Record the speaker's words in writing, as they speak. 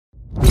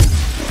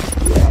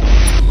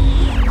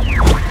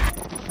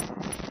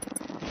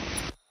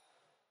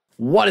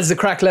What is the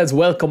crack, lads?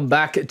 Welcome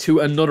back to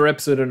another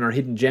episode in our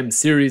Hidden Gems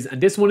series,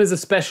 and this one is a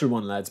special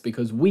one, lads,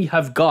 because we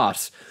have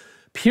got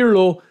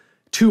PIRLO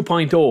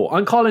 2.0.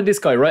 I'm calling this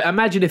guy, right?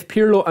 Imagine if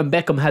PIRLO and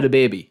Beckham had a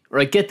baby,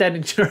 right? Get that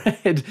into your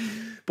head.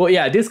 But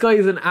yeah, this guy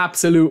is an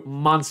absolute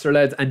monster,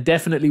 lads, and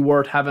definitely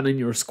worth having in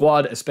your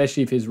squad,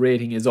 especially if his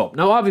rating is up.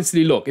 Now,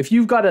 obviously, look, if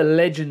you've got a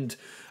legend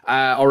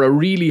or a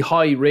really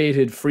high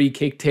rated free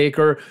kick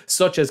taker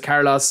such as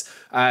Carlos,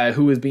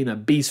 who has been a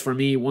beast for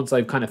me once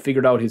I've kind of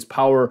figured out his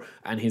power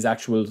and his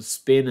actual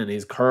spin and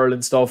his curl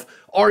and stuff,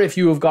 or if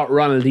you have got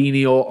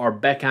Ronaldinho or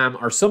Beckham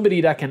or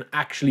somebody that can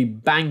actually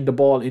bang the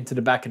ball into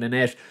the back of the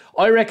net,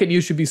 I reckon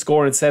you should be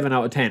scoring 7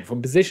 out of 10.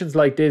 From positions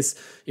like this,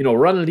 you know,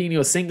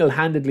 Ronaldinho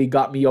single-handedly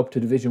got me up to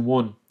Division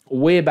 1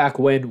 way back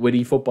when with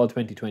eFootball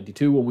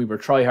 2022 when we were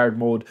try-hard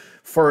mode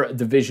for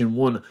Division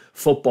 1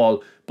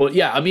 football. But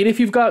yeah, I mean, if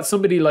you've got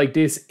somebody like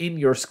this in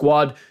your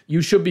squad,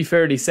 you should be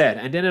fairly set.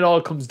 And then it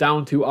all comes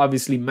down to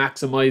obviously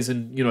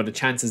maximizing, you know, the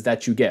chances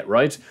that you get,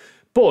 right?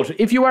 But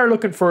if you are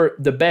looking for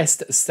the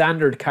best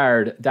standard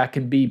card that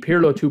can be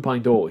PIRLO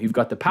 2.0, you've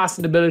got the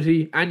passing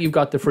ability and you've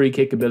got the free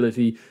kick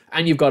ability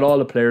and you've got all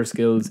the player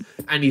skills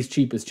and he's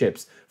cheap as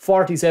chips.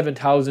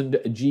 47,000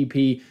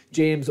 GP,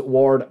 James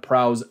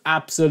Ward-Prowse,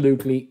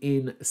 absolutely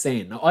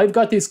insane. Now, I've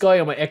got this guy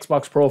on my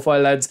Xbox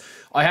profile, lads.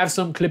 I have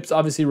some clips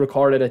obviously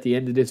recorded at the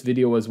end of this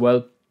video as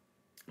well.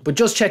 But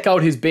just check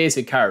out his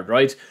basic card,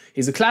 right?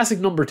 He's a classic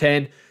number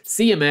 10,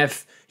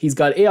 CMF. He's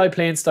got AI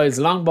playing styles,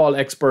 long ball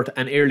expert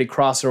and early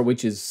crosser,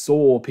 which is so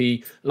OP,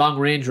 long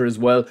ranger as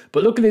well.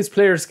 But look at his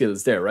player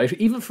skills there, right?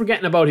 Even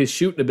forgetting about his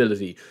shooting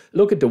ability.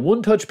 Look at the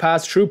one-touch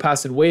pass, true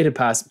pass and weighted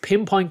pass,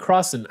 pinpoint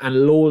crossing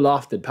and low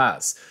lofted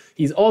pass.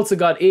 He's also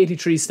got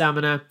 83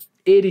 stamina,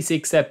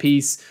 86 set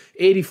piece,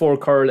 84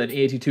 curl and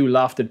 82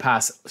 lofted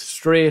pass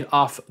straight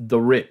off the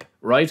rip,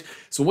 right?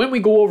 So when we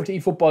go over to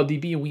eFootball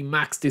DB and we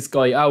max this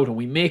guy out and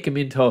we make him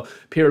into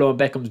PIRLO and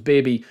Beckham's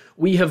baby,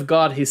 we have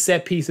got his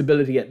set piece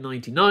ability at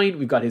 99,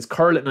 we've got his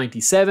curl at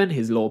 97,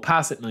 his low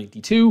pass at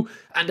 92,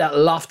 and that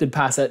lofted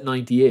pass at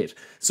 98.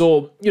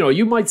 So, you know,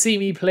 you might see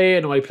me play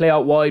and I play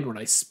out wide when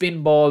I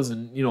spin balls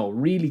and, you know,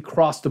 really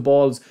cross the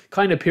balls,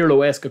 kind of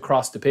PIRLO-esque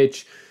across the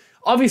pitch.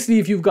 Obviously,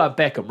 if you've got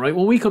Beckham, right,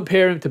 when we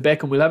compare him to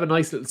Beckham, we'll have a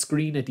nice little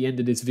screen at the end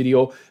of this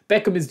video.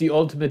 Beckham is the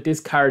ultimate, this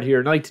card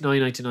here,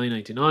 99, 99,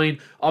 99.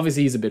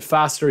 Obviously, he's a bit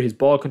faster. His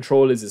ball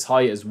control is as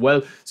high as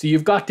well. So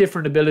you've got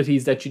different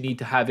abilities that you need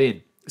to have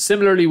in.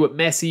 Similarly with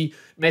Messi,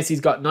 Messi's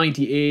got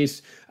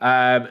 98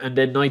 and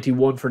then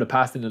 91 for the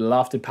pass, and the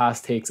lofted pass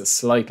takes a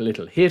slight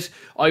little hit.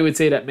 I would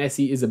say that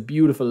Messi is a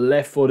beautiful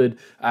left-footed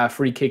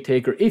free kick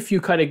taker if you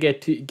kind of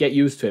get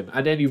used to him.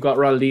 And then you've got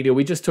Ronaldinho.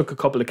 We just took a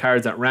couple of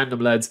cards at random,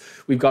 lads.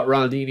 We've got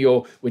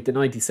Ronaldinho with the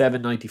 97,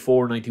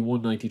 94,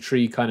 91,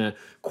 93 kind of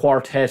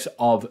quartet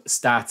of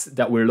stats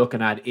that we're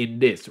looking at in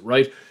this,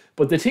 right?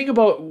 But the thing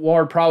about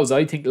Ward-Prowse,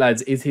 I think,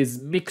 lads, is his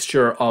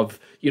mixture of,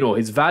 you know,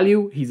 his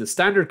value. He's a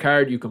standard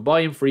card. You can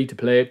buy him free to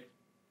play.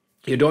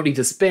 You don't need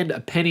to spend a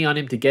penny on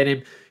him to get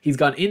him. He's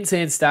got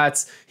insane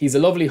stats. He's a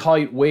lovely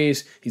height,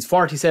 weight. He's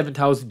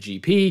 47,000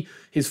 GP.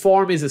 His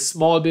form is a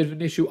small bit of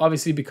an issue,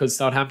 obviously, because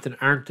Southampton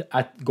aren't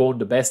going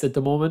the best at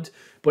the moment.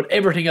 But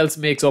everything else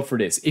makes up for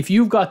this. If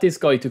you've got this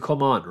guy to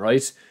come on,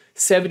 right,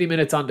 70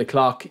 minutes on the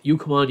clock, you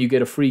come on, you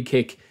get a free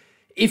kick.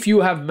 If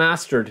you have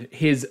mastered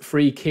his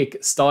free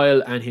kick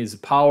style and his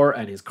power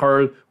and his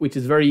curl, which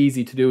is very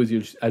easy to do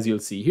as you'll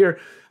see here,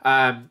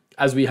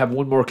 as we have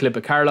one more clip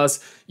of Carlos,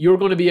 you're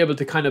going to be able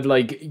to kind of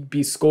like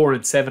be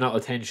scoring 7 out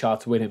of 10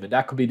 shots with him. And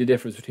that could be the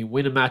difference between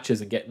winning matches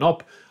and getting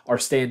up or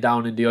staying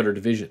down in the other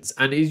divisions.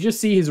 And you just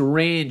see his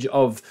range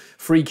of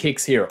free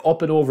kicks here,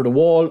 up and over the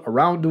wall,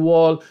 around the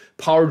wall,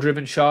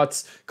 power-driven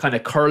shots, kind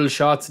of curl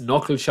shots,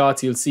 knuckle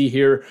shots you'll see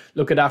here.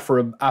 Look at that for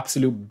an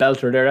absolute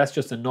belter there. That's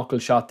just a knuckle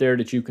shot there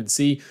that you can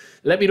see.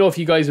 Let me know if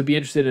you guys would be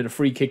interested in a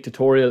free kick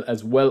tutorial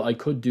as well. I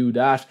could do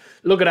that.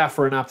 Look at that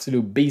for an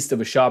absolute beast of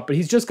a shot. But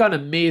he's just got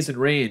an amazing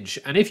range.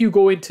 And if you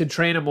go into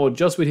trainer mode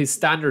just with his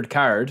standard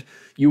card,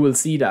 you will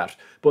see that.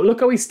 But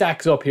look how he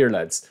stacks up here,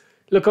 lads.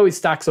 Look how he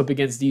stacks up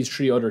against these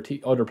three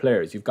other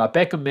players. You've got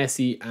Beckham,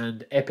 Messi,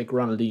 and epic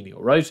Ronaldinho,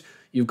 right?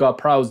 You've got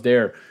Prowse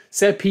there.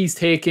 Set piece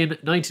taken,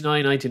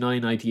 99,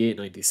 99, 98,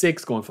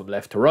 96, going from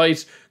left to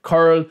right.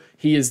 Curl,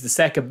 he is the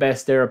second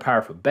best there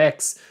apart from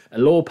Beck's. A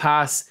low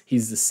pass,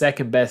 he's the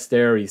second best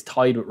there. He's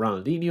tied with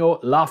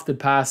Ronaldinho. Lofted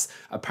pass,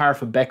 apart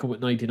from Beckham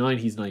with 99,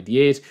 he's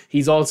 98.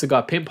 He's also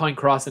got pinpoint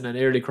crossing and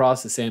early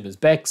cross, the same as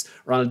Beck's.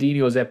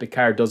 Ronaldinho's epic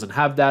card doesn't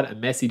have that,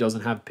 and Messi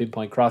doesn't have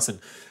pinpoint crossing.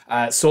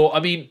 So, I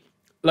mean,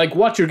 like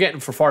what you're getting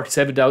for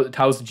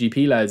 47,000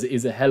 GP, lads,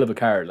 is a hell of a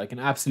card. Like an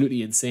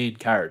absolutely insane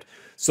card.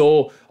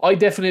 So I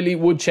definitely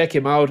would check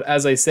him out.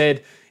 As I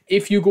said,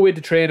 if you go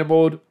into trainer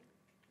mode,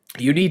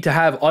 you need to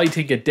have, I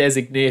think, a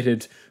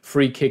designated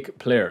free kick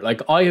player.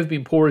 Like, I have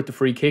been poor at the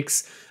free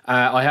kicks.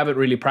 I haven't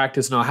really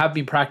practiced. Now, I have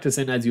been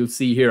practicing, as you'll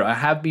see here. I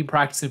have been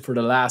practicing for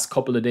the last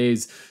couple of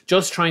days,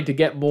 just trying to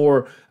get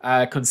more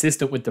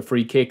consistent with the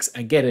free kicks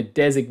and get a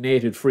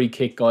designated free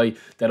kick guy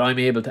that I'm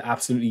able to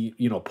absolutely,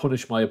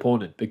 punish my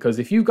opponent. Because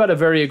if you've got a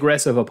very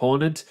aggressive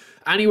opponent,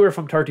 anywhere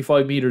from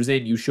 35 meters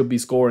in, you should be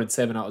scoring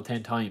 7 out of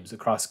 10 times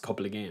across a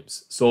couple of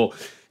games. So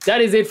that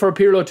is it for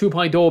Pirlo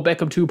 2.0,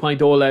 Beckham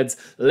 2.0, lads.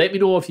 Let me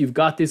know if you've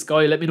got this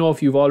guy. Let me know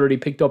if you've already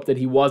picked up that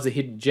he was a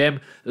hidden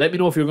gem. Let me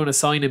know if you're going to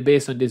sign him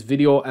based on this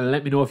video. And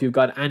let me know if you've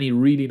got any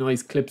really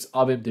nice clips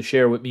of him to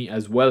share with me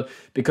as well.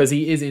 Because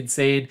he is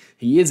insane.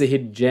 He is a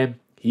hidden gem.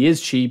 He is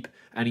cheap.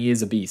 And he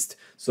is a beast.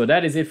 So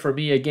that is it for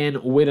me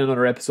again with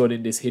another episode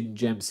in this hidden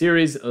gem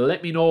series.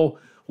 Let me know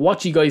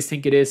what you guys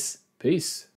think of this. Peace.